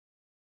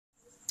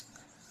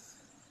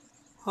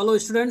Hello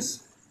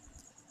students,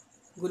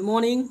 good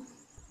morning.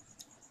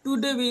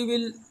 Today we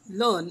will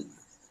learn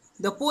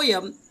the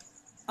poem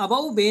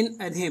Abou Ben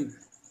Adhem.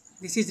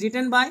 This is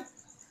written by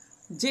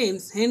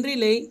James Henery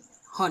Leigh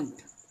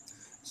Hunt.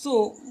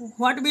 So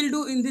what we'll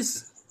do in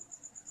this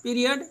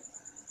period?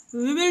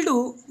 We will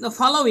do the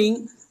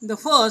following. The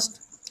first,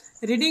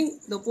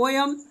 reading the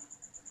poem,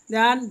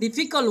 then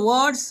difficult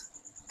words,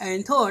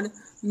 and third,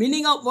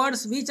 meaning of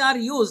words which are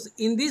used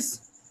in this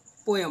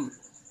poem.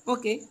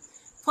 Okay.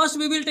 First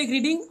we will take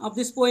reading of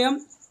this poem.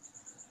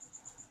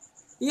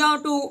 You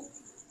have to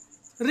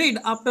read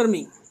after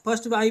me.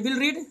 First I will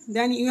read,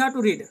 then you have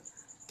to read.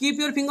 Keep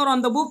your finger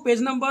on the book, page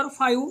number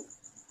 5.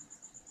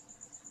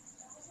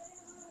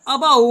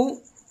 Abou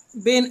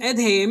Ben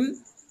Adhem,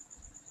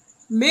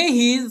 may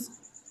his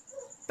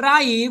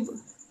tribe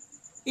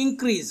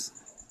increase.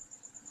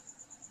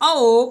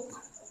 Awoke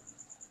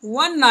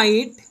one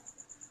night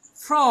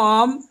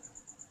from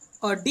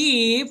a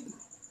deep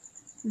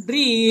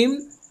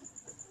dream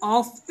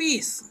of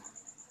peace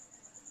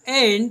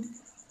and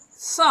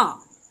saw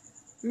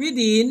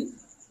within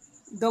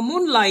the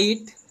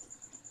moonlight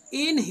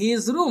in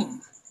his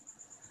room,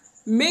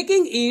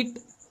 making it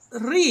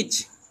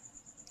rich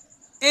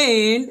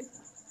and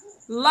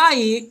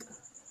like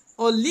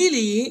a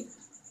lily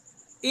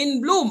in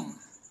bloom,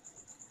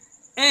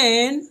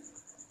 an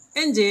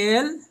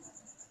angel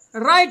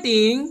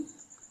writing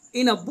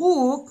in a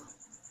book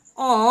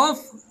of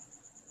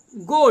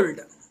gold.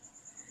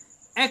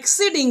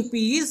 Exceeding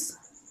peace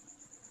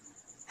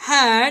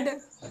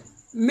had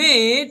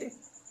made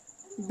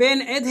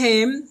Ben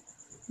Adhem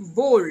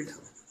bold,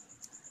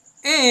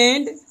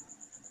 and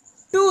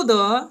to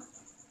the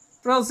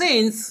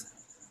presence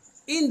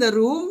in the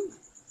room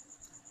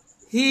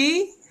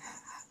he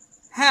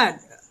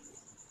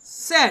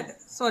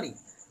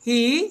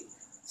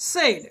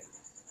said,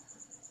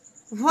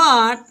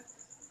 "What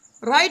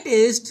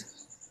writest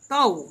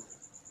thou?"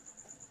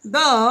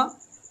 The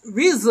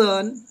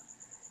vision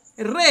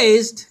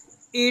raised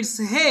its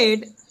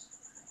head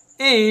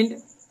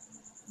and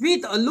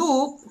with a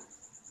look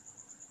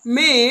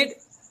made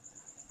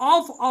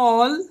of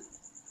all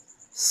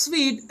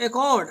sweet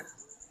accord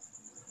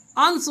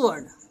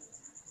answered,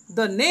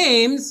 "The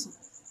names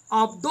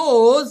of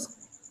those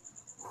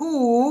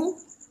who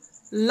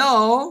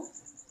love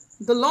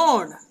the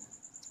Lord,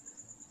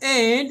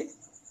 and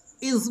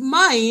is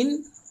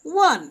mine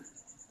one,"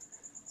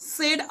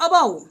 said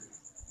above.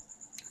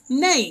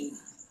 "Nay,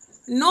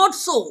 not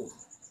so,"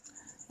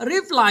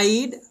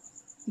 replied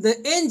the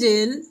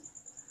angel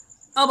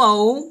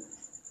above,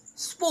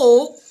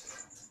 spoke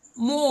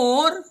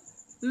more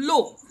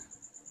low.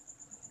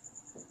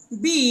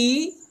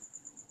 "Be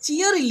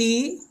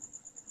cheerily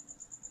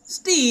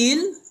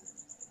still,"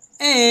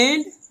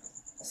 and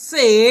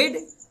said,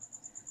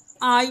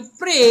 "I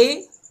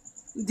pray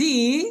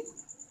thee,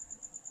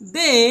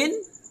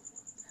 then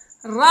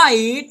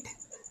write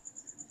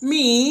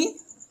me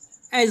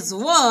as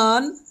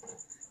one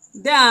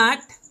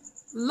that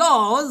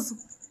loves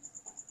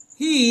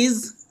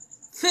his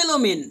fellow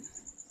men."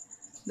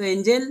 The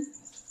angel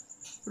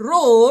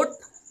wrote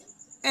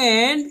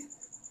and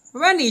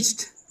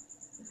vanished.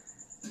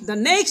 The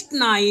next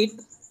night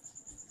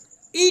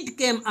it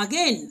came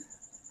again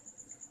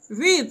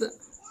with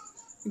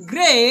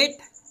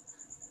great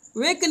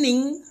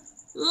wakening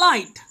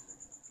light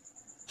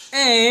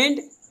and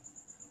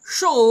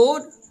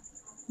showed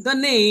the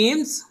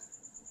names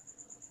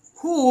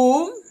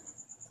whom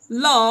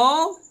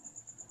love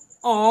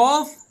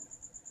of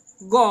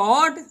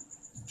God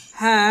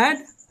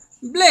had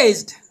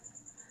blessed,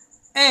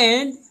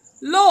 and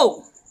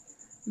lo,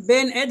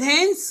 Ben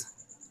Adhem's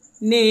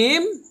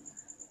name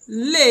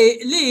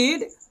lead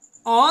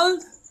all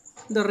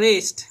the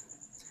rest.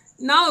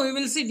 Now we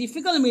will see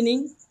difficult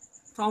meaning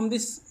from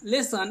this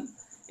lesson.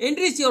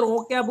 Enrich your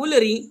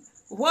vocabulary,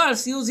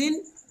 words used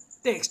in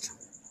text.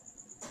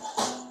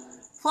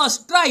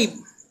 First, tribe.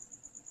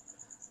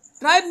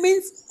 Tribe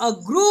means a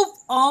group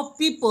of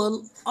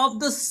people of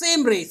the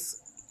same race.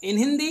 In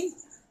Hindi,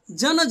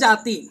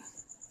 Janajati.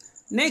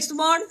 Next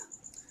word,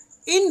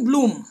 in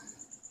bloom,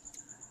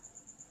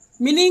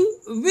 meaning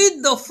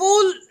with the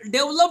full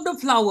developed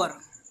flower,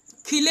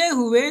 खिले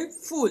हुए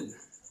फूल.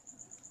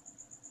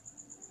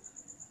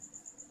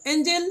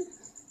 Angel,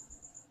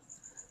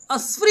 a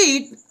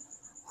spirit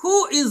who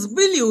is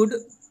believed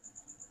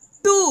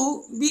to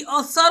be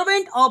a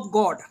servant of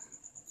God.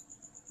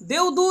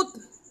 Devdut,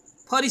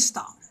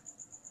 farishta.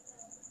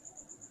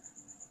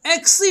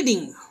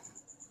 Exceeding,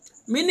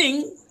 meaning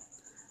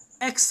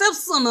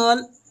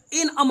exceptional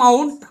in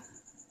amount,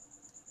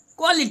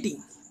 quality.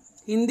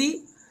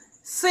 Hindi,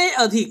 से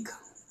अधिक.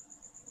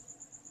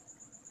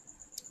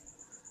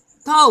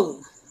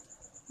 Thou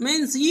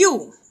means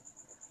you,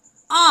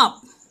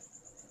 आप,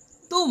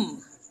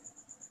 तुम.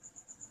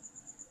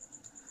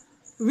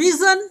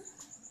 Vision,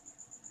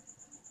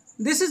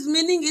 this is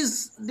meaning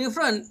is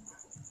different.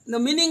 The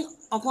meaning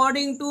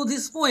according to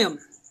this poem.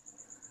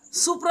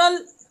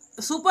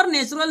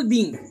 Supernatural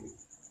being.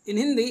 In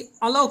Hindi,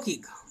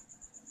 alaukik.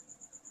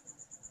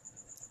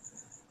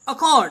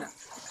 Accord,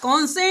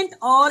 consent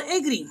और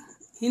agree,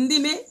 Hindi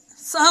में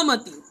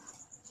सहमति।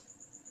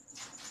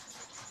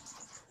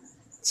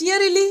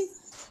 चीयरली,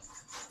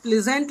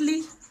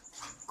 pleasantly,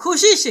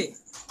 खुशी से।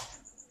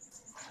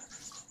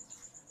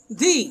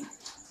 दी,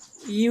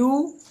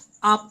 you,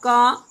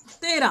 आपका,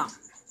 तेरा।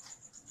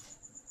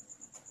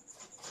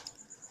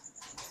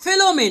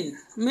 फेलोमेन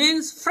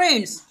मीन्स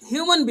फ्रेंड्स,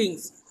 ह्यूमन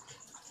बींग्स,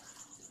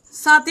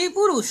 साथी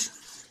पुरुष।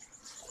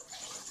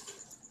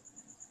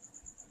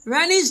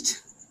 वैनिस्ड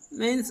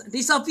मीन्स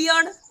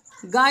डिसअपियर्ड,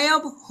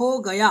 गायब हो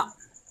गया।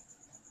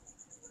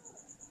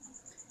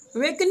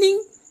 वेकनिंग,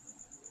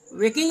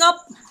 वेकिंग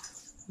अप,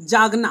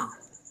 जागना।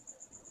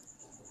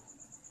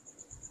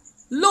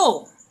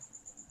 लो,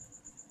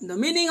 the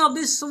meaning of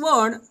this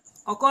word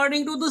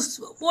according to this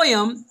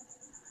poem,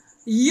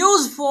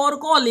 used for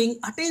calling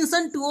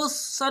attention to a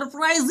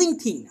surprising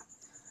thing,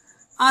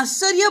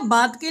 आश्चर्य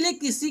बात के लिए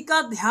किसी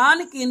का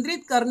ध्यान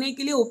केंद्रित करने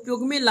के लिए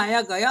उपयोग में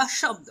लाया गया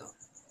शब्द।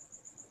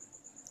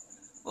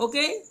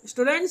 Okay,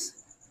 students,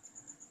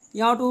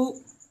 you have to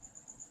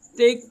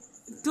take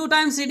 2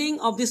 times reading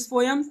of this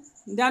poem,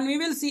 then we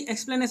will see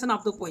explanation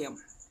of the poem.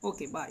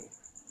 Okay, bye.